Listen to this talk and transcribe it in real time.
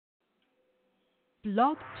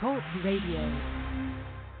Blog Talk Radio.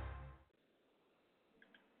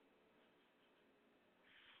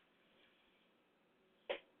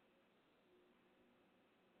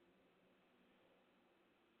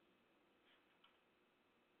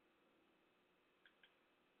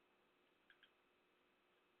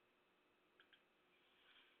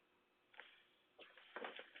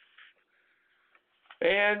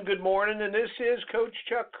 And good morning, and this is Coach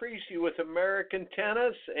Chuck Kriese with American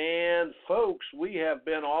Tennis. And folks, we have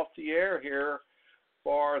been off the air here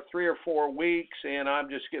for 3 or 4 weeks, and I'm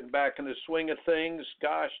just getting back in the swing of things.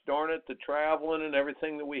 Gosh darn it, the traveling and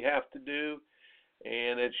everything that we have to do,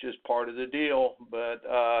 and it's just part of the deal. But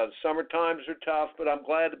summer times are tough, but I'm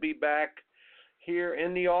glad to be back here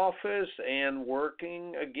in the office and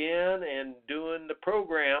working again and doing the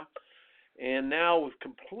program. And now we've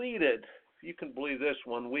completed, you can believe this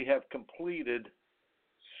one, we have completed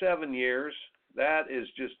 7 years. That is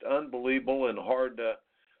just unbelievable and hard to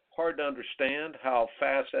understand how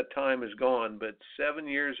fast that time has gone, but 7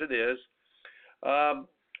 years it is.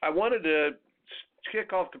 I wanted to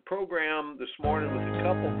kick off the program this morning with a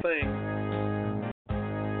couple things.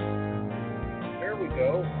 There we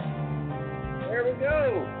go. There we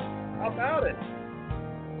go. How about it?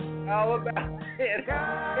 How about it?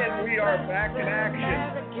 And we are back in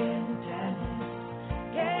action.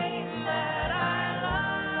 Game that I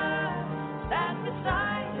love, stand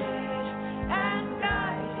beside it and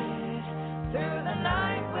guide it through the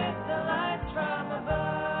night with the lights from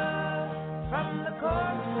above, from the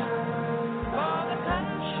courtside for the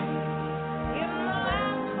country, in the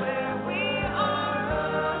lands where we are.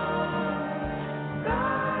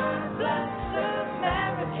 God bless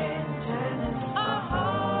American tennis, a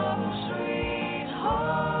home sweet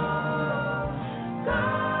home.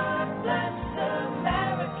 God bless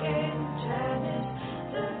American tennis,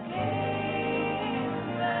 the game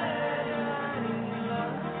that I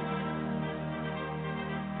love.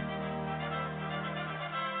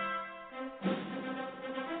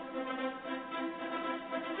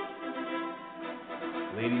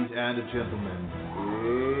 Ladies and gentlemen,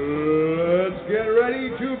 let's get ready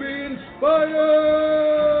to be inspired!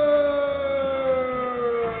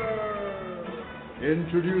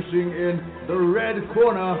 Introducing in the red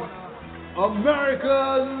corner,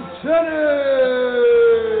 American Tennis!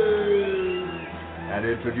 And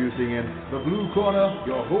introducing in the blue corner,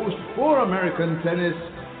 your host for American Tennis,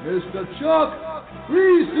 Mr. Chuck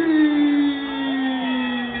Kriese!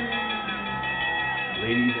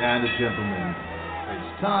 Ladies and gentlemen,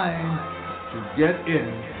 it's time to get in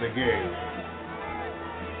the game.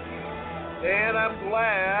 And I'm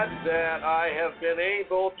glad that I have been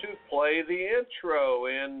able to play the intro.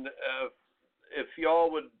 And if y'all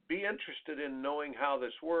would be interested in knowing how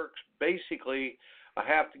this works, basically I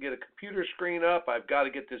have to get a computer screen up. I've got to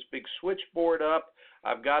get this big switchboard up.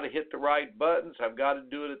 I've got to hit the right buttons. I've got to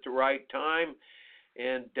do it at the right time.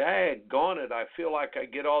 And daggone it, I feel like I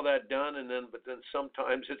get all that done, but then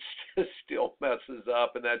sometimes it just still messes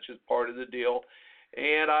up, and that's just part of the deal.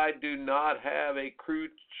 And I do not have a crew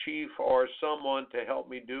chief or someone to help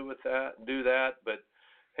me do that. But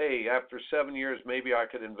hey, after 7 years, maybe I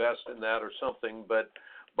could invest in that or something. But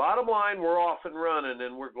bottom line, we're off and running,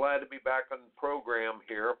 and we're glad to be back on the program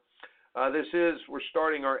here. We're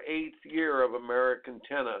starting our 8th year of American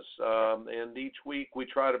Tennis, and each week we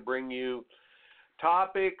try to bring you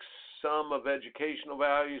topics, some of educational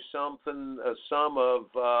value, some of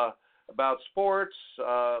about sports,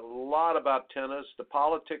 a lot about tennis. The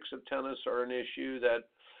politics of tennis are an issue that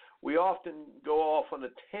we often go off on a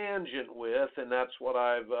tangent with, and that's what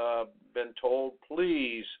I've been told.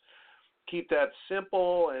 Please keep that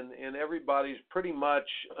simple, and everybody's pretty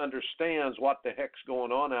much understands what the heck's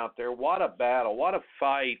going on out there. What a battle, what a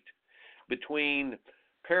fight between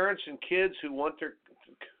parents and kids who want to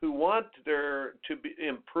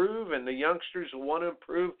improve, and the youngsters who want to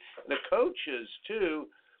improve, and the coaches too,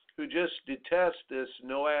 who just detest this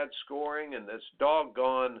no ad scoring and this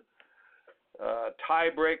doggone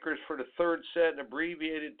tiebreakers for the third set and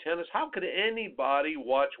abbreviated tennis. How could anybody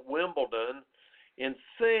watch Wimbledon and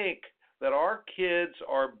think that our kids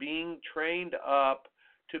are being trained up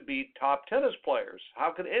to be top tennis players?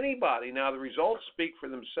 How could anybody? Now, the results speak for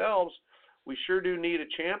themselves. We sure do need a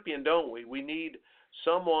champion, don't we? We need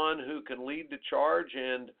someone who can lead the charge,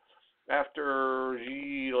 and after,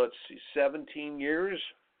 17 years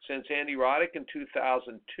since Andy Roddick in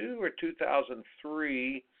 2002 or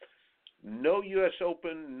 2003, no U.S.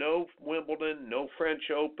 Open, no Wimbledon, no French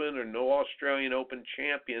Open, or no Australian Open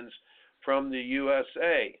champions from the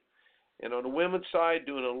USA. And on the women's side,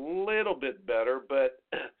 doing a little bit better, but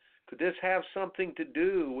could this have something to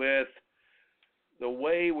do with the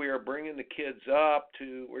way we are bringing the kids up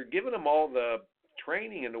we're giving them all the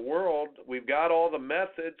training in the world. We've got all the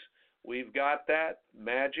methods. We've got that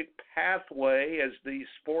magic pathway, as the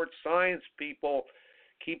sports science people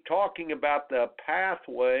keep talking about the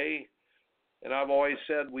pathway. And I've always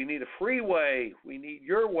said we need a freeway. We need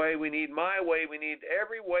your way. We need my way. We need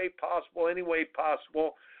every way possible, any way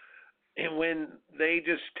possible. And when they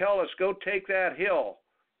just tell us, go take that hill,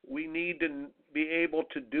 we need to be able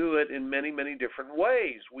to do it in many, many different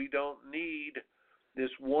ways. We don't need this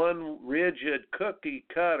one rigid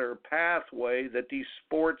cookie-cutter pathway that these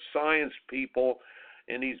sports science people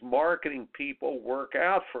and these marketing people work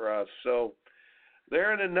out for us. So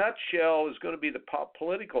there, in a nutshell, is going to be the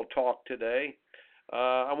political talk today.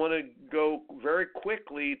 I want to go very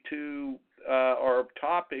quickly to our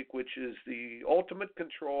topic, which is the ultimate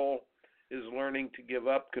control is learning to give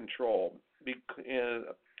up control. And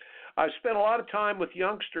I've spent a lot of time with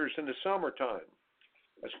youngsters in the summertime.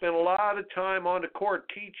 I spent a lot of time on the court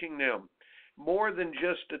teaching them more than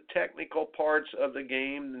just the technical parts of the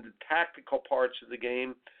game and the tactical parts of the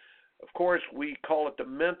game. Of course, we call it the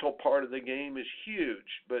mental part of the game is huge,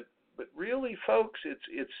 but really, folks,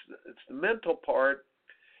 it's the mental part,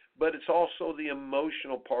 but it's also the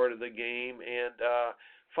emotional part of the game, and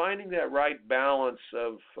finding that right balance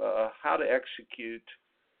of how to execute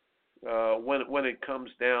when it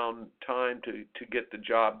comes down time to get the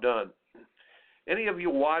job done. Any of you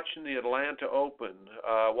watching the Atlanta Open,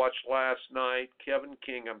 watched last night, Kevin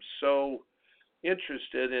King, I'm so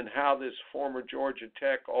interested in how this former Georgia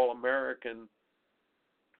Tech All-American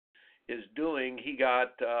is doing. He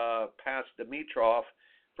got past Dimitrov.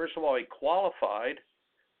 First of all, he qualified.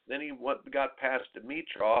 Then he got past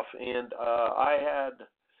Dimitrov, and I had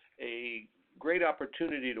a great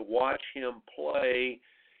opportunity to watch him play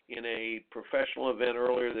in a professional event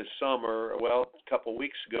earlier this summer, a couple of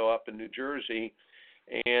weeks ago up in New Jersey,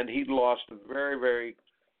 and he'd lost a very, very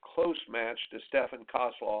close match to Stefan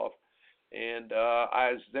Kozlov. And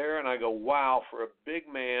I was there, and I go, wow, for a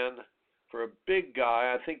big man, for a big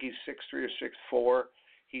guy, I think he's 6'3" or 6'4".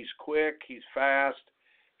 He's quick, he's fast,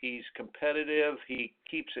 he's competitive, he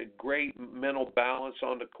keeps a great mental balance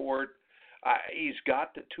on the court. He's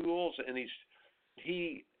got the tools, and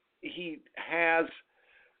he has.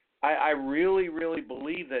 I really, really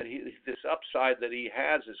believe that this upside that he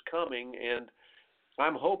has is coming, and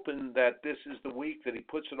I'm hoping that this is the week that he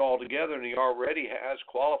puts it all together, and he already has,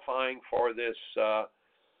 qualifying for this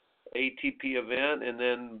ATP event and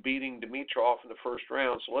then beating Dimitrov in the first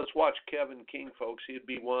round. So let's watch Kevin King, folks. He'd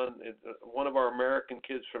be one of our American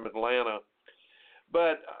kids from Atlanta.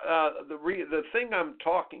 But the thing I'm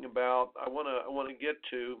talking about, I want to get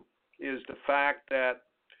to, is the fact that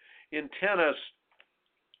in tennis,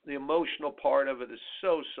 the emotional part of it is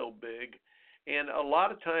so big, and a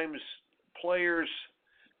lot of times players,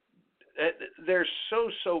 they're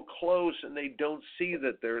so close, and they don't see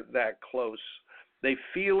that they're that close. They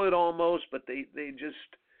feel it almost, but they just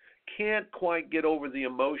can't quite get over the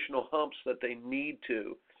emotional humps that they need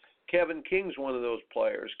to. Kevin King's one of those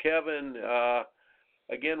players. Kevin,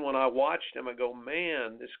 again, when I watched him, I go,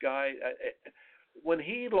 man, this guy. When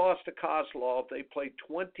he lost to Kozlov, they played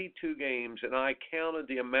 22 games, and I counted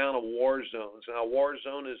the amount of war zones. Now, war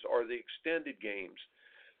zones are the extended games,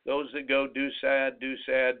 those that go do sad, do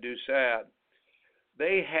sad, do sad.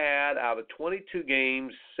 They had, out of 22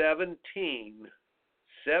 games, 17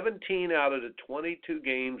 out of the 22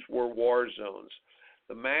 games were war zones.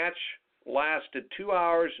 The match lasted 2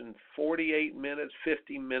 hours and 48 minutes,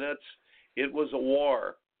 50 minutes. It was a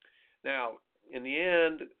war. Now, in the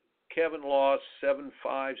end, Kevin lost 7-5,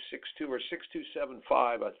 6-2, or 6-2,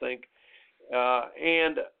 7-5, I think.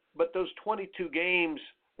 But those 22 games,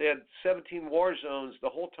 they had 17 war zones. The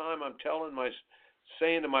whole time I'm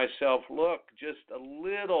saying to myself, look, just a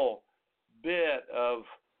little bit of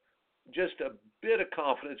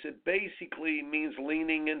confidence. It basically means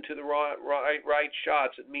leaning into the right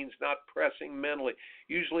shots. It means not pressing mentally.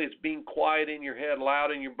 Usually it's being quiet in your head,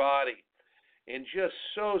 loud in your body. And just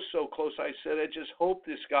so close. I said, I just hope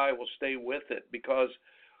this guy will stay with it, because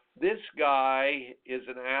this guy is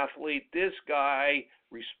an athlete. This guy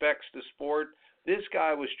respects the sport. This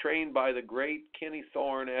guy was trained by the great Kenny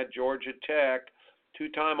Thorne at Georgia Tech,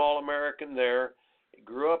 two-time All-American there. He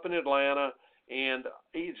grew up in Atlanta, and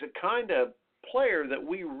he's a kind of player that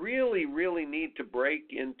we really, really need to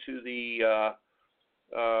break into the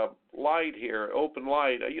light here, open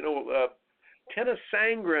light. Tennis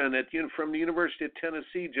Sangren from the University of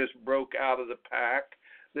Tennessee just broke out of the pack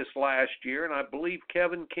this last year, and I believe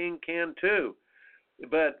Kevin King can too.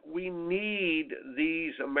 But we need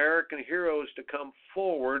these American heroes to come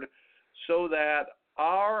forward so that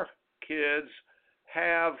our kids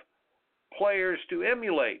have players to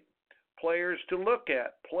emulate, players to look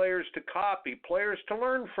at, players to copy, players to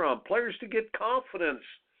learn from, players to get confidence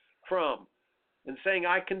from, and saying,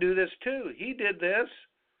 I can do this too. He did this.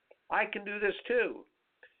 I can do this too.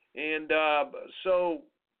 And so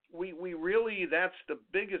we really, that's the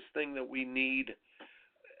biggest thing that we need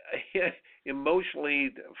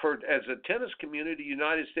emotionally as a tennis community,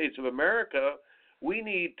 United States of America. We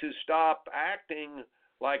need to stop acting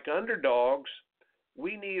like underdogs.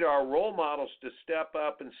 We need our role models to step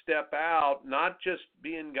up and step out, not just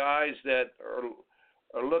being guys that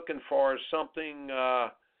are looking for something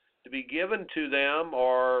to be given to them,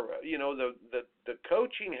 or the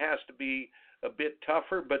coaching has to be a bit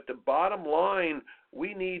tougher. But the bottom line,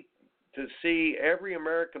 we need to see every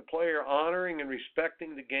American player honoring and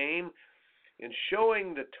respecting the game and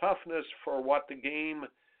showing the toughness for what the game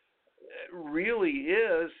really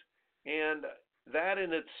is, and that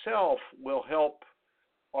in itself will help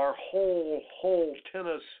our whole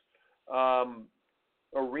tennis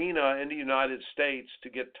arena in the United States to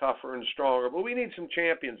get tougher and stronger. But we need some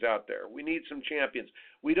champions out there. We need some champions.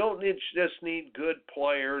 We don't just need good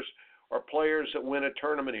players or players that win a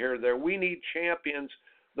tournament here or there. We need champions,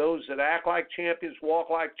 those that act like champions, walk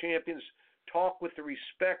like champions, talk with the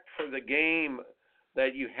respect for the game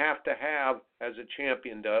that you have to have as a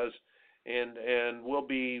champion does, and we'll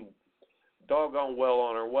be doggone well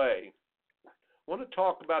on our way. I want to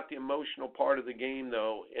talk about the emotional part of the game,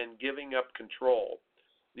 though, and giving up control.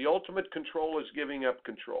 The ultimate control is giving up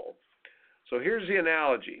control. So here's the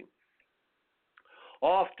analogy.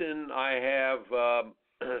 Often I have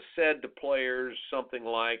said to players something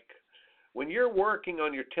like, when you're working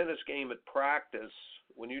on your tennis game at practice,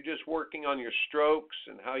 when you're just working on your strokes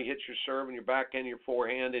and how you hit your serve and your backhand, your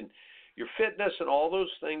forehand, and your fitness and all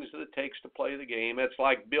those things that it takes to play the game, it's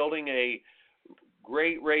like building a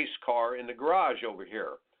great race car in the garage over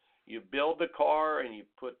here. You build the car and you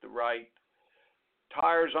put the right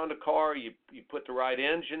tires on the car, you put the right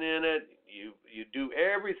engine in it, you do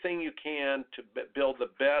everything you can to build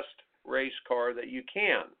the best race car that you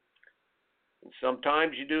can. And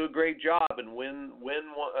sometimes you do a great job and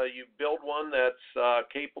you build one that's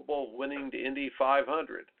capable of winning the Indy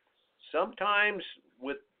 500. Sometimes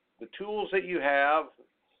with the tools that you have,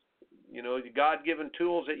 the God-given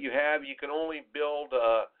tools that you have, you can only build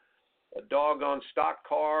a doggone stock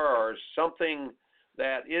car or something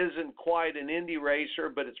that isn't quite an Indy racer,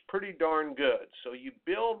 but it's pretty darn good. So you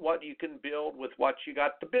build what you can build with what you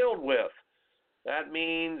got to build with. That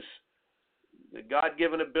means the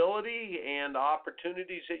God-given ability and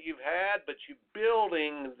opportunities that you've had, but you're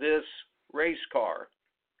building this race car.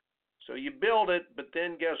 So you build it, but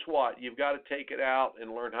then guess what? You've got to take it out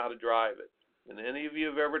and learn how to drive it. And any of you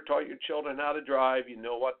have ever taught your children how to drive, you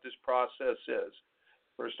know what this process is.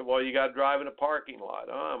 First of all, you got to drive in a parking lot.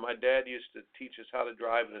 My dad used to teach us how to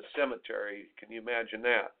drive in a cemetery. Can you imagine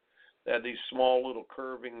that? They had these small little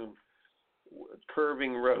curving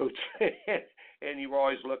roads, and you were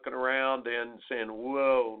always looking around and saying,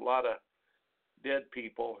 whoa, a lot of dead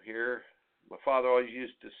people here. My father always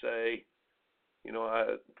used to say,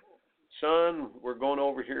 son, we're going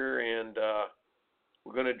over here and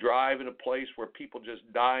we're going to drive in a place where people just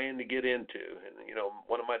dying to get into. And,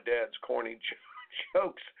 one of my dad's corny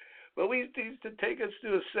jokes. But we used to take us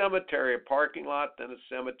to a cemetery, a parking lot, then a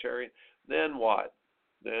cemetery. Then what?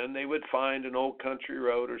 Then they would find an old country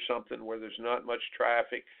road or something where there's not much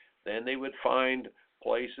traffic. Then they would find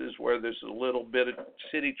places where there's a little bit of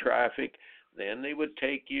city traffic. Then they would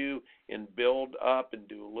take you and build up and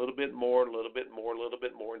do a little bit more, a little bit more, a little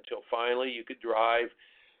bit more, until finally you could drive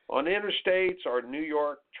on interstates or New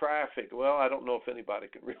York traffic. Well, I don't know if anybody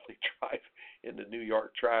can really drive into New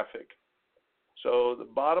York traffic. So the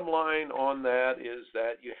bottom line on that is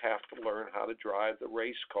that you have to learn how to drive the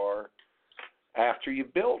race car after you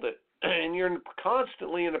build it. And you're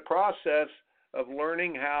constantly in the process of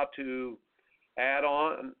learning how to add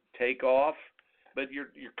on, take off, but you're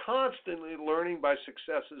constantly learning by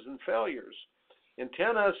successes and failures. In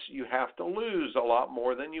tennis, you have to lose a lot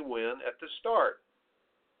more than you win at the start.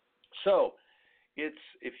 So if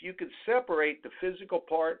you could separate the physical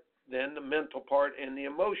part, then the mental part, and the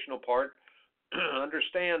emotional part,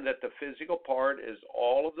 understand that the physical part is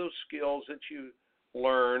all of those skills that you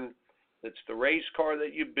learn. It's the race car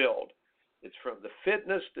that you build. It's from the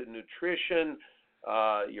fitness, the nutrition,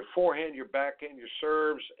 your forehand, your backhand, your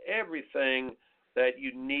serves, everything that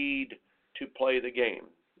you need to play the game.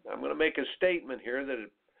 I'm going to make a statement here that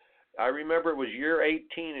I remember it was year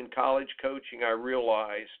 18 in college coaching. I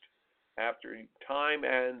realized after time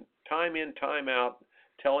in, time out,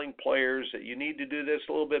 telling players that you need to do this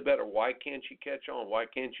a little bit better. Why can't you catch on? Why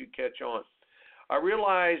can't you catch on? I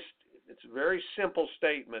realize it's a very simple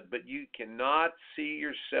statement, but you cannot see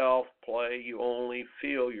yourself play. You only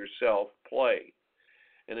feel yourself play.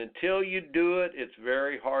 And until you do it, it's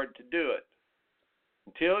very hard to do it.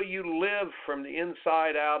 Until you live from the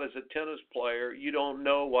inside out as a tennis player, you don't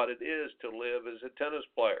know what it is to live as a tennis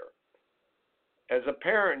player. As a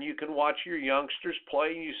parent, you can watch your youngsters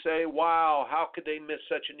play and you say, wow, how could they miss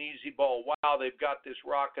such an easy ball? Wow, they've got this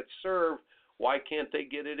rocket serve. Why can't they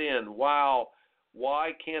get it in? Wow,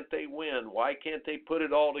 why can't they win? Why can't they put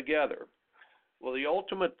it all together? Well, the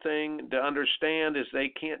ultimate thing to understand is they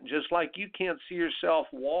can't, just like you can't see yourself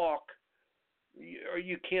walk, or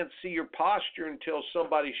you can't see your posture until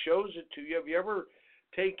somebody shows it to you. Have you ever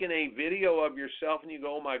taken a video of yourself and you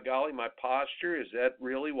go, oh my golly, my posture, is that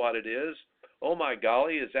really what it is? Oh my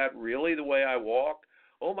golly, is that really the way I walk?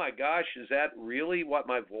 Oh my gosh, is that really what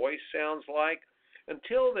my voice sounds like?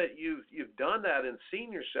 Until that you've done that and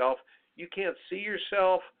seen yourself, you can't see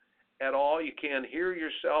yourself at all. You can't hear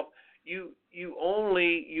yourself. You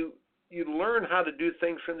learn how to do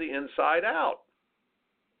things from the inside out.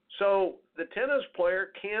 So the tennis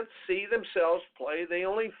player can't see themselves play. They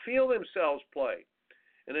only feel themselves play.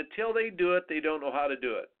 And until they do it, they don't know how to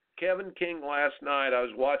do it. Kevin King last night, I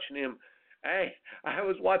was watching him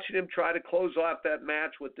try to close out that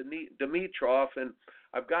match with Dimitrov, and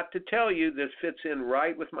I've got to tell you, this fits in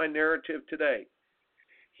right with my narrative today.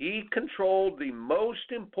 He controlled the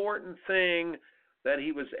most important thing that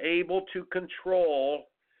he was able to control,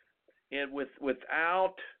 and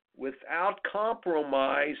without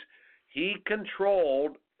compromise, he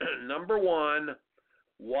controlled, number one,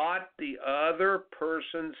 what the other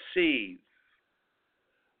person sees.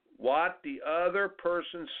 What the other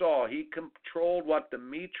person saw. He controlled what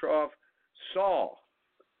Dimitrov saw.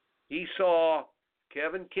 He saw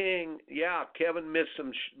Kevin King. Yeah, Kevin missed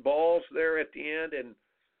some balls there at the end, and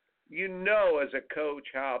you know as a coach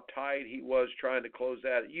how tight he was trying to close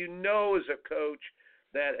that. You know as a coach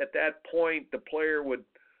that at that point the player would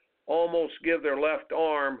almost give their left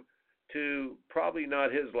arm to, probably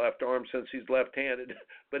not his left arm since he's left-handed,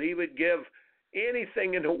 but he would give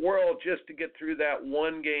anything in the world just to get through that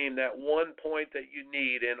one game, that 1 point that you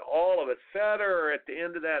need, and all of it. Federer, at the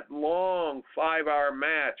end of that long 5-hour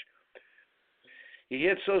match, he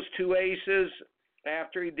hits those two aces.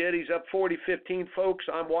 After he did, he's up 40-15, folks.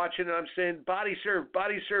 I'm watching and I'm saying, body serve,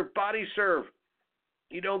 body serve, body serve.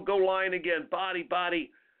 You don't go line again, body,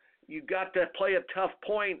 body. You got to play a tough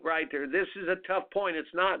point right there. This is a tough point.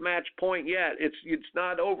 It's not match point yet. It's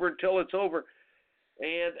not over until it's over.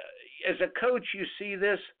 And as a coach, you see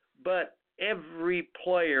this, but every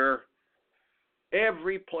player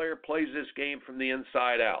plays this game from the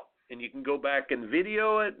inside out. And you can go back and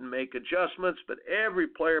video it and make adjustments, but every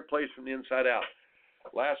player plays from the inside out.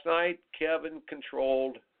 Last night, Kevin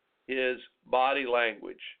controlled his body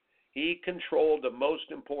language. He controlled the most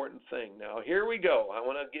important thing. Now, here we go. I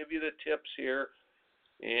want to give you the tips here.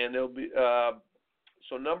 And it'll be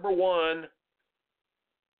so number one,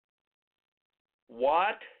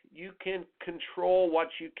 what you can control, what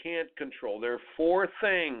you can't control. There are 4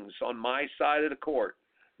 things on my side of the court.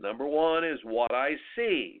 Number 1 is what I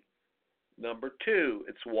see. Number 2,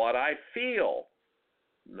 it's what I feel.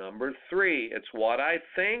 Number 3, it's what I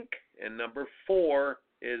think. And number 4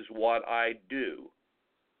 is what I do.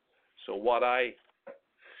 So what I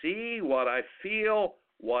see, what I feel,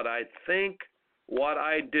 what I think, what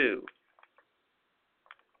I do.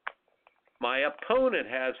 My opponent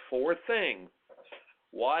has 4 things.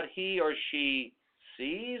 What he or she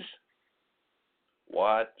sees,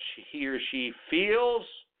 what he or she feels,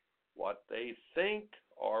 what they think,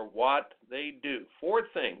 or what they do. 4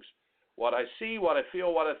 things. What I see, what I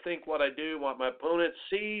feel, what I think, what I do, what my opponent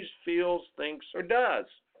sees, feels, thinks, or does.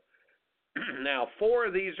 Now, 4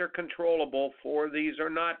 of these are controllable, 4 of these are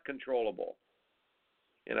not controllable.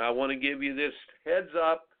 And I want to give you this heads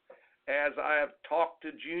up as I have talked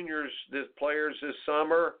to juniors, players this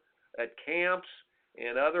summer at camps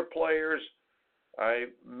and other players. I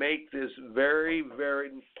make this very,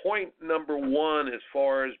 very point number 1 as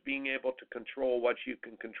far as being able to control what you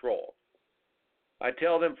can control. I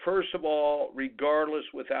tell them, first of all, regardless,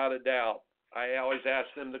 without a doubt, I always ask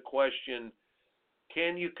them the question,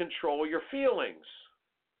 can you control your feelings?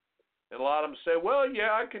 And a lot of them say, well,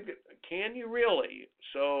 yeah, I could. Can you really?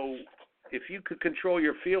 So if you could control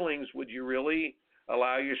your feelings, would you really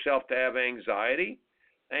allow yourself to have anxiety,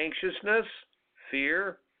 anxiousness,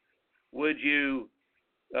 fear? Would you,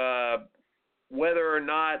 whether or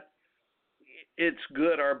not it's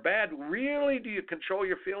good or bad, really do you control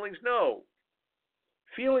your feelings? No.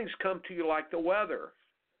 Feelings come to you like the weather.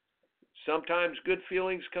 Sometimes good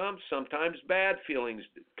feelings come, sometimes bad feelings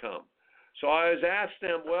come. So I was asking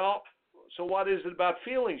them, well, so what is it about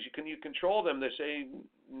feelings? Can you control them? They say,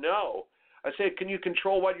 no. I say, can you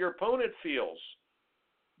control what your opponent feels?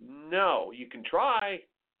 No. You can try.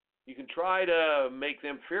 You can try to make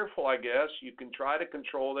them fearful, I guess. You can try to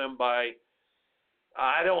control them by,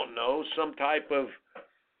 I don't know, some type of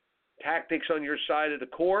tactics on your side of the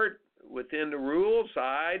court within the rules.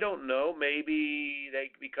 I don't know. Maybe they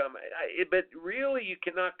become, but really you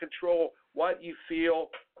cannot control what you feel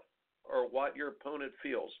or what your opponent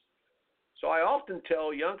feels. So I often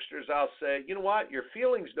tell youngsters, I'll say, you know what, your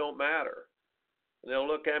feelings don't matter. And they'll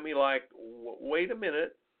look at me like, wait a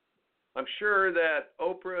minute. I'm sure that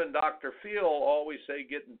Oprah and Dr. Phil always say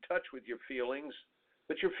get in touch with your feelings,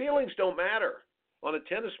 but your feelings don't matter on a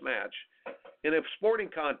tennis match. In a sporting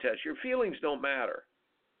contest, your feelings don't matter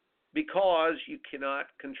because you cannot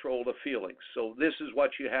control the feelings. So this is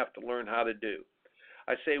what you have to learn how to do.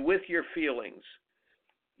 I say with your feelings,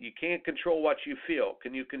 you can't control what you feel.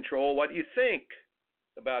 Can you control what you think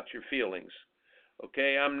about your feelings?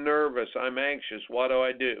 Okay, I'm nervous, I'm anxious, what do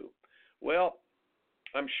I do? Well,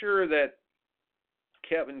 I'm sure that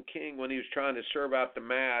Kevin King, when he was trying to serve out the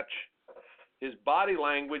match, his body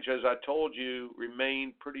language, as I told you,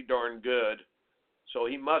 remained pretty darn good. So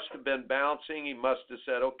he must have been bouncing. He must have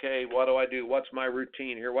said, okay, what do I do? What's my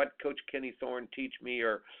routine here? What Coach Kenny Thorne teach me?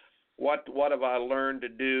 Or what have I learned to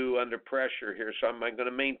do under pressure here? So I'm going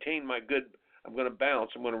to maintain my good, I'm going to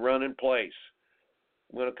bounce. I'm going to run in place.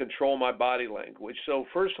 I'm going to control my body language. So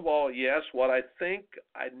first of all, yes, what I think,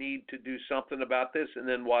 I need to do something about this, and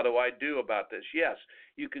then what do I do about this? Yes,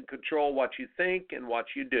 you can control what you think and what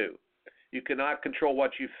you do. You cannot control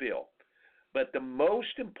what you feel. But the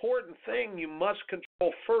most important thing you must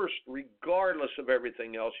control first, regardless of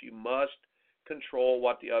everything else, you must control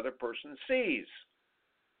what the other person sees.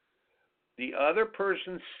 The other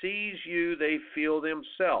person sees you, they feel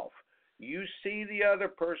themselves. You see the other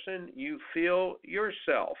person, you feel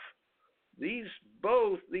yourself. These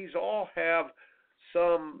all have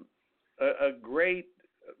a great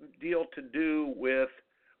deal to do with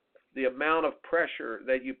the amount of pressure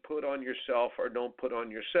that you put on yourself or don't put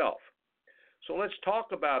on yourself. So let's talk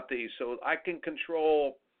about these. So I can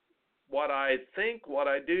control what I think, what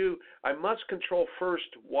I do. I must control first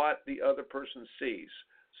what the other person sees.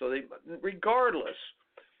 So regardless,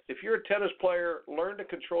 if you're a tennis player, learn to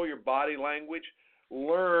control your body language.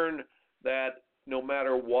 Learn that no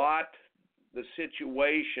matter what the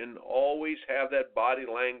situation, always have that body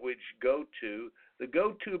language the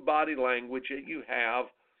go-to body language that you have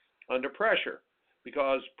under pressure.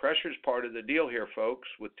 Because pressure is part of the deal here, folks,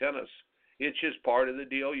 with tennis. It's just part of the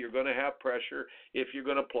deal. You're going to have pressure if you're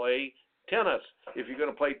going to play tennis. If you're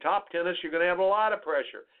going to play top tennis, you're going to have a lot of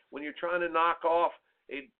pressure. When you're trying to knock off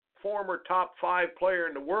a former top 5 player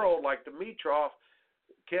in the world like Dimitrov,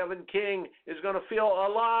 Kevin King is going to feel a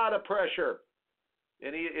lot of pressure.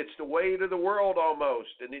 And it's the weight of the world almost.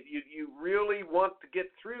 And you really want to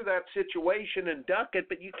get through that situation and duck it,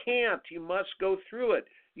 but you can't. You must go through it.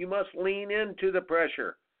 You must lean into the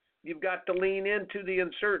pressure. You've got to lean into the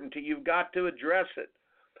uncertainty. You've got to address it.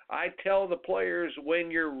 I tell the players,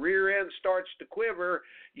 when your rear end starts to quiver,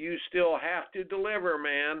 you still have to deliver,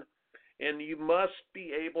 man. And you must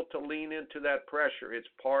be able to lean into that pressure. It's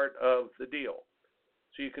part of the deal.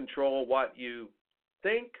 So you control what you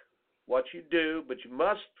think, what you do, but you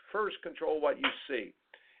must first control what you see.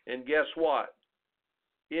 And guess what?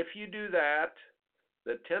 If you do that,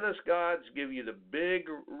 the tennis gods give you the big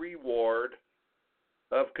reward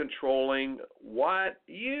of controlling what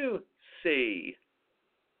you see.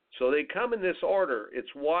 So they come in this order.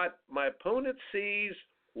 It's what my opponent sees,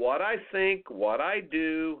 what I think, what I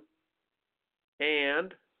do,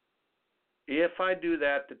 and if I do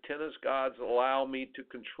that, the tennis gods allow me to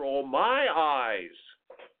control my eyes.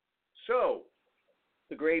 So,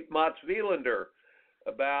 the great Mats Wilander,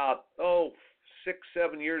 about 6-7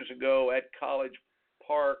 years ago at College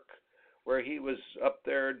Park, where he was up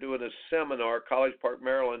there doing a seminar, College Park,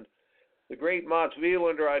 Maryland. The great Mats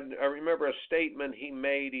Wilander, I remember a statement he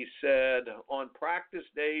made. He said, on practice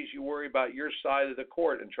days, you worry about your side of the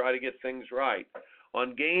court and try to get things right.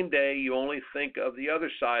 On game day, you only think of the other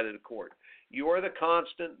side of the court. You are the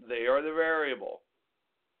constant, they are the variable.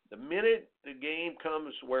 The minute the game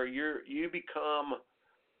comes where you become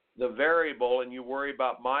the variable and you worry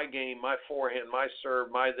about my game, my forehand, my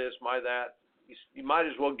serve, my this, my that, you might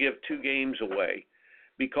as well give 2 games away,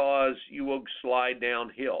 because you will slide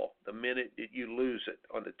downhill the minute you lose it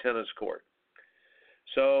on the tennis court.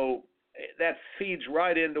 So that feeds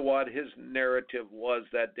right into what his narrative was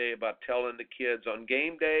that day about telling the kids on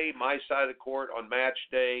game day, my side of the court, on match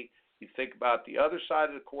day, you think about the other side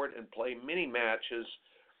of the court and play mini matches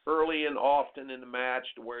early and often in the match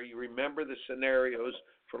to where you remember the scenarios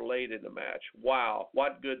for late in the match. Wow,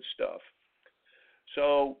 what good stuff.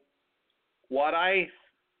 So what I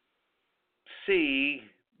see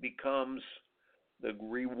becomes the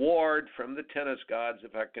reward from the tennis gods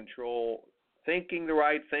if I control thinking the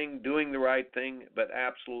right thing, doing the right thing, but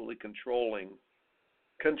absolutely controlling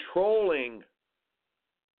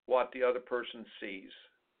what the other person sees.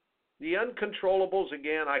 The uncontrollables,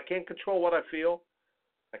 again, I can't control what I feel.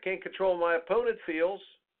 I can't control what my opponent feels.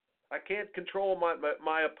 I can't control what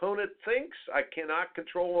my opponent thinks. I cannot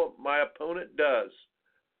control what my opponent does.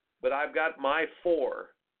 But I've got my 4.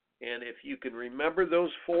 And if you can remember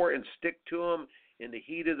those 4 and stick to them in the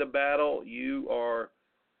heat of the battle, you are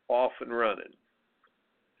off and running.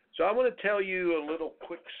 So I want to tell you a little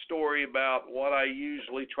quick story about what I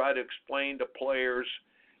usually try to explain to players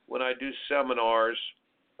when I do seminars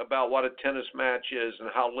about what a tennis match is and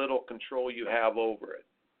how little control you have over it.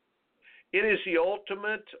 It is the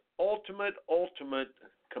ultimate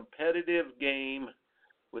competitive game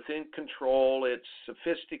within control. It's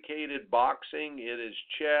sophisticated boxing. It is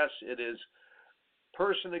chess. It is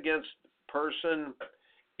person against person.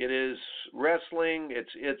 It is wrestling.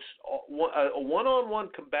 It's a one-on-one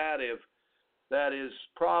combative that is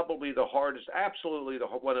probably the hardest, absolutely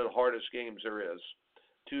one of the hardest games there is.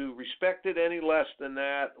 To respect it any less than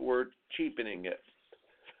that, we're cheapening it.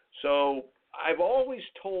 So I've always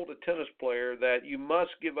told a tennis player that you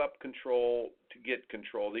must give up control to get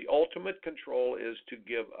control. The ultimate control is to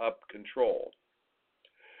give up control.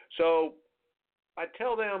 So I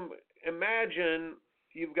tell them, imagine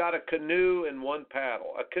you've got a canoe and one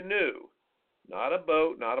paddle. A canoe, not a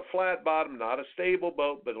boat, not a flat bottom, not a stable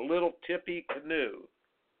boat, but a little tippy canoe.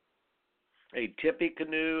 A tippy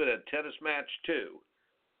canoe and a tennis match too.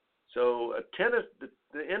 So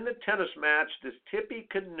in the tennis match, this tippy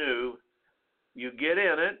canoe, you get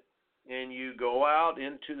in it and you go out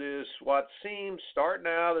into this, what seems starting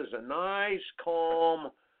out as a nice, calm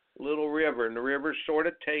little river. And the river sort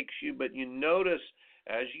of takes you, but you notice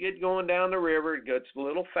as you get going down the river, it gets a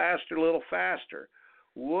little faster.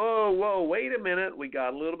 Whoa, wait a minute. We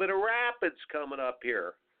got a little bit of rapids coming up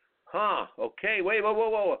here. Okay,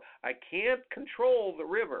 whoa. I can't control the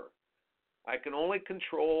river. I can only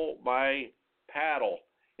control my paddle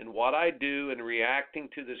and what I do in reacting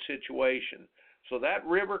to the situation. So that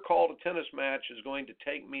river called a tennis match is going to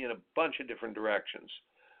take me in a bunch of different directions.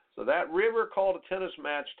 So that river called a tennis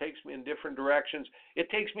match takes me in different directions. It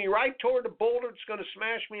takes me right toward the boulder that's going to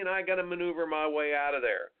smash me, and I got to maneuver my way out of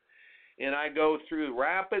there. And I go through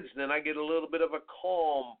rapids, then I get a little bit of a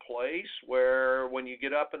calm place where when you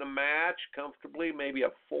get up in a match comfortably, maybe a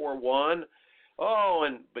 4-1,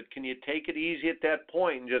 but can you take it easy at that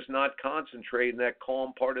point and just not concentrate in that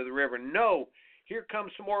calm part of the river? No, here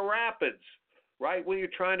comes some more rapids, right when you're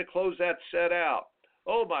trying to close that set out.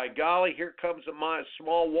 Oh my golly, here comes a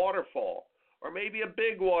small waterfall, or maybe a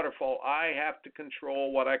big waterfall. I have to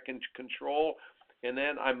control what I can control, and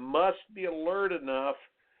then I must be alert enough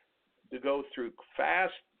to go through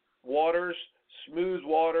fast waters, smooth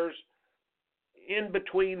waters, in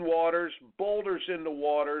between waters, boulders in the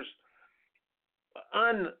waters,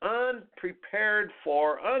 unprepared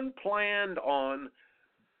for, unplanned on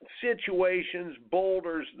situations,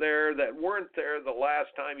 boulders there that weren't there the last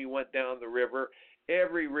time you went down the river.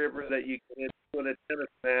 Every river that you get into in a tennis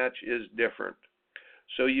match is different.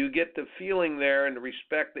 So you get the feeling there and the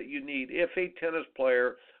respect that you need. If a tennis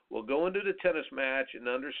player will go into the tennis match and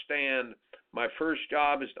understand my first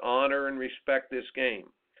job is to honor and respect this game.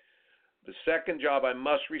 The second job, I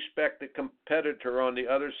must respect the competitor on the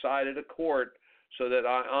other side of the court so that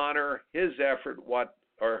I honor his effort,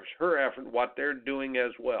 or her effort, what they're doing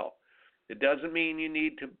as well. It doesn't mean you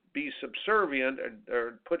need to be subservient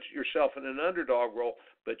or put yourself in an underdog role,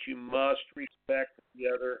 but you must respect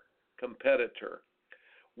the other competitor.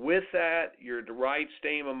 With that, you're at the right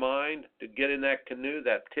state of mind to get in that canoe,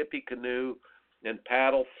 that tippy canoe, and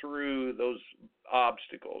paddle through those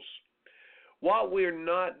obstacles. What we're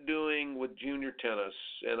not doing with junior tennis,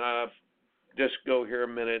 and I just go here a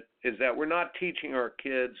minute, is that we're not teaching our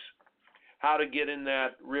kids how to get in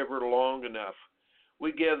that river long enough.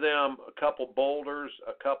 We give them a couple boulders,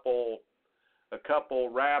 a couple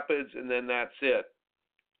rapids, and then that's it.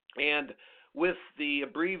 And with the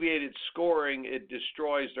abbreviated scoring, it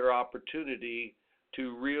destroys their opportunity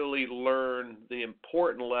to really learn the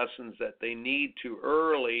important lessons that they need to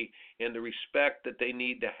early and the respect that they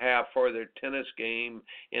need to have for their tennis game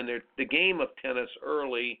and the game of tennis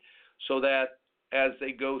early, so that as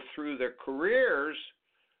they go through their careers,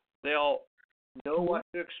 they'll know what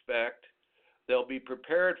to expect. They'll be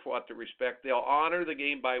prepared for what to respect. They'll honor the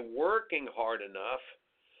game by working hard enough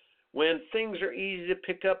When things are easy to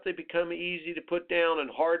pick up, they become easy to put down, and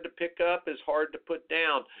hard to pick up is hard to put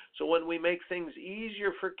down. So when we make things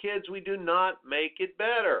easier for kids, we do not make it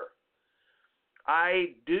better.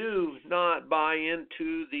 I do not buy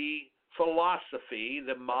into the philosophy,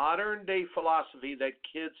 the modern day philosophy that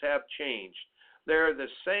kids have changed. They're the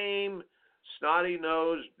same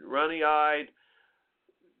snotty-nosed, runny-eyed,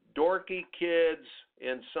 dorky kids,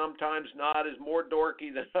 and sometimes not as more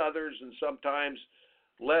dorky than others, and sometimes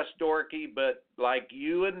less dorky, but like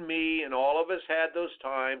you and me and all of us had those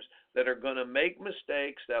times that are going to make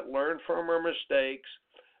mistakes, that learn from our mistakes,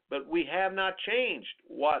 but we have not changed.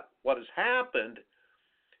 What has happened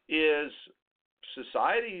is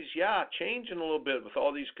society's, changing a little bit with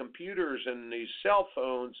all these computers and these cell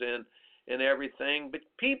phones and everything, but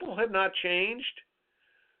people have not changed.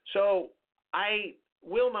 So I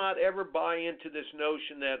will not ever buy into this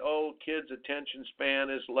notion that, kids' attention span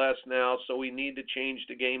is less now, so we need to change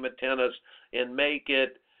the game of tennis and make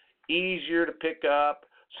it easier to pick up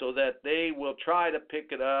so that they will try to pick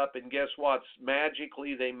it up, and guess what?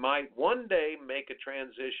 Magically, they might one day make a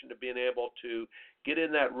transition to being able to get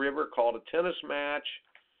in that river called a tennis match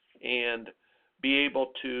and be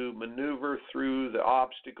able to maneuver through the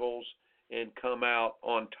obstacles and come out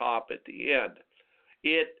on top at the end.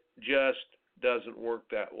 It just doesn't work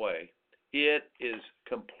that way. It is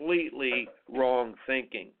completely wrong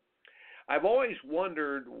thinking. I've always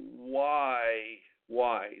wondered why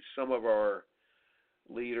some of our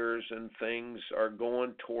leaders and things are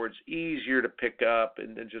going towards easier to pick up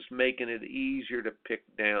and just making it easier to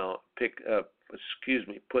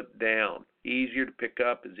put down. Easier to pick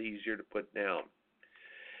up is easier to put down.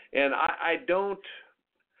 And I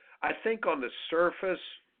think on the surface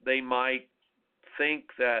they might think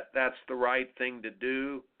that that's the right thing to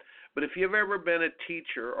do. But if you've ever been a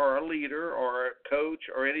teacher or a leader or a coach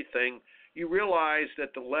or anything, you realize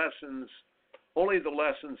that only the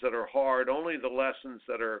lessons that are hard, only the lessons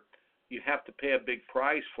that you have to pay a big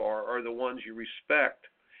price for are the ones you respect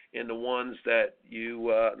and the ones that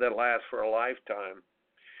that last for a lifetime.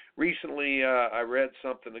 Recently, I read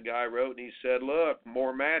something the guy wrote, and he said, look,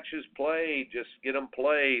 more matches played, just get them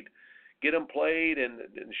played in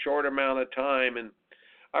a short amount of time. And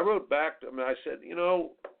I wrote back to him, and I said,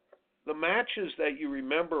 the matches that you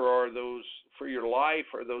remember are those for your life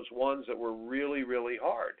are those ones that were really, really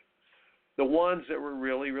hard. The ones that were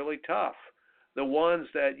really, really tough. The ones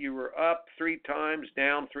that you were up 3 times,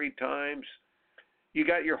 down 3 times. You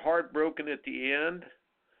got your heart broken at the end.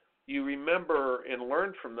 You remember and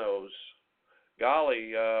learn from those.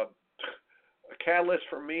 Golly, a catalyst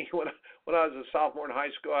for me when I was a sophomore in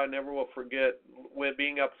high school, I never will forget when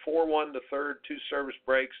being up 4-1 to third, 2 service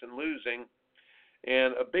breaks and losing.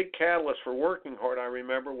 And a big catalyst for working hard, I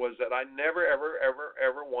remember, was that I never, ever, ever,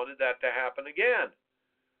 ever wanted that to happen again.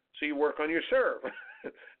 So you work on your serve.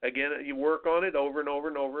 Again, you work on it over and over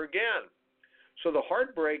and over again. So the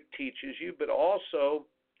heartbreak teaches you, but also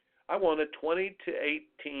I won a 20-18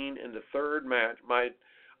 in the third match. I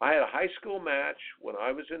had a high school match when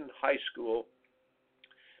I was in high school,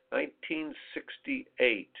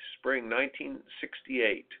 1968, spring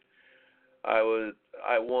 1968.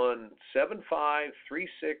 I won 7-5, 3-6,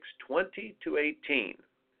 20-18.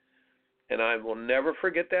 And I will never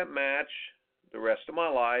forget that match the rest of my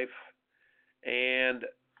life. And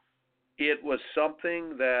it was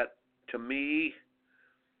something that, to me,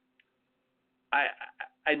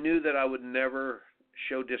 I knew that I would never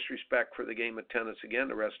show disrespect for the game of tennis again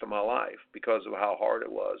the rest of my life because of how hard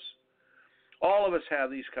it was. All of us have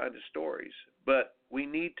these kinds of stories, but we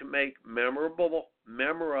need to make memorable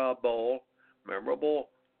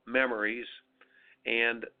memories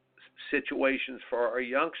and situations for our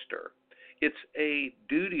youngster. It's a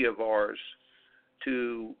duty of ours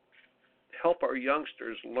to help our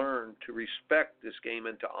youngsters learn to respect this game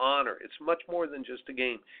and to honor. It's much more than just a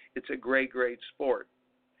game. It's a great, great sport.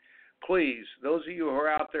 Please, those of you who are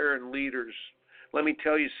out there and leaders, let me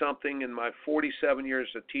tell you something in my 47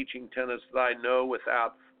 years of teaching tennis that I know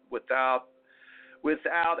without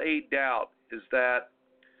a doubt is that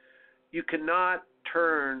you cannot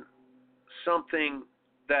turn something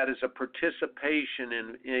that is a participation in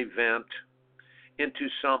an event into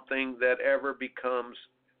something that ever becomes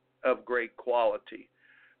of great quality.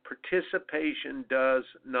 Participation does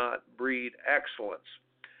not breed excellence.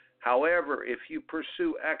 However, if you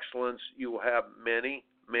pursue excellence, you will have many,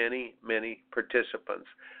 many, many participants.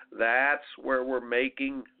 That's where we're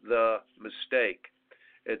making the mistake.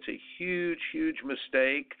 It's a huge, huge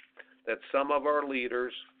mistake that some of our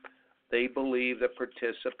leaders, they believe that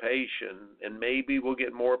participation, and maybe we'll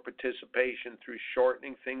get more participation through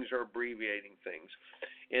shortening things or abbreviating things.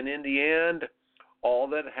 And in the end, all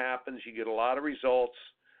that happens, you get a lot of results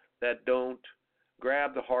that don't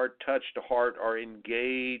grab the heart, touch the heart, or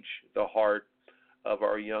engage the heart of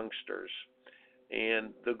our youngsters.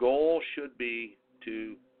 And the goal should be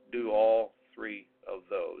to do all three of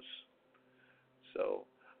those. So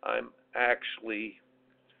I'm actually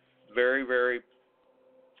very, very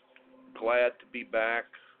glad to be back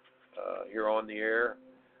here on the air.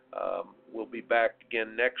 We'll be back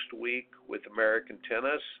again next week with American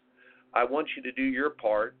Tennis. I want you to do your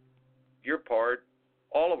part. Your part,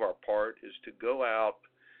 all of our part, is to go out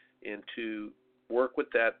and to work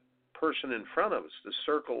with that person in front of us. The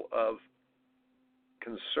circle of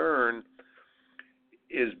concern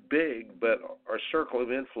is big, but our circle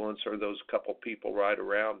of influence are those couple people right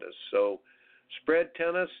around us. So spread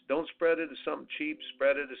tennis. Don't spread it as something cheap.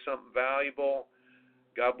 Spread it as something valuable.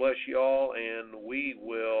 God bless you all, and we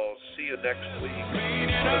will see you next week. In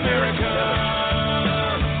America,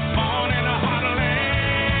 born in a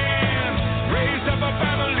heartland, raised up a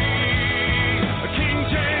family, King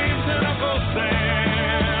James and Uncle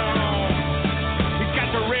Sam. He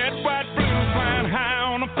got the red, white, blue flying high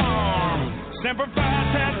on the farm. Semper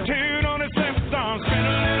Fi tattooed on his left arm. Spent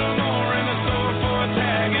a little more in the store for a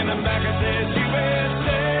tag, in the back it says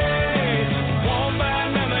USA. Won't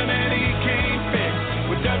buy nothing that he can't fix.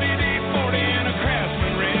 With WD-40 and a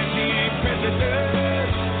Craftsman wrench, he ain't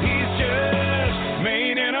president. He's just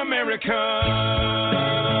made in America.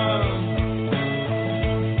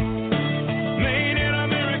 Made in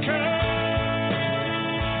America.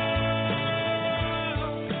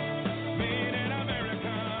 Made in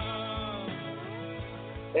America.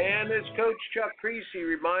 And it's Coach Chuck Kriese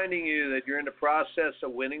reminding you that you're in the process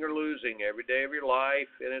of winning or losing every day of your life,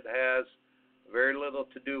 and it has very little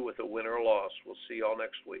to do with a win or loss. We'll see you all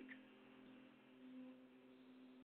next week.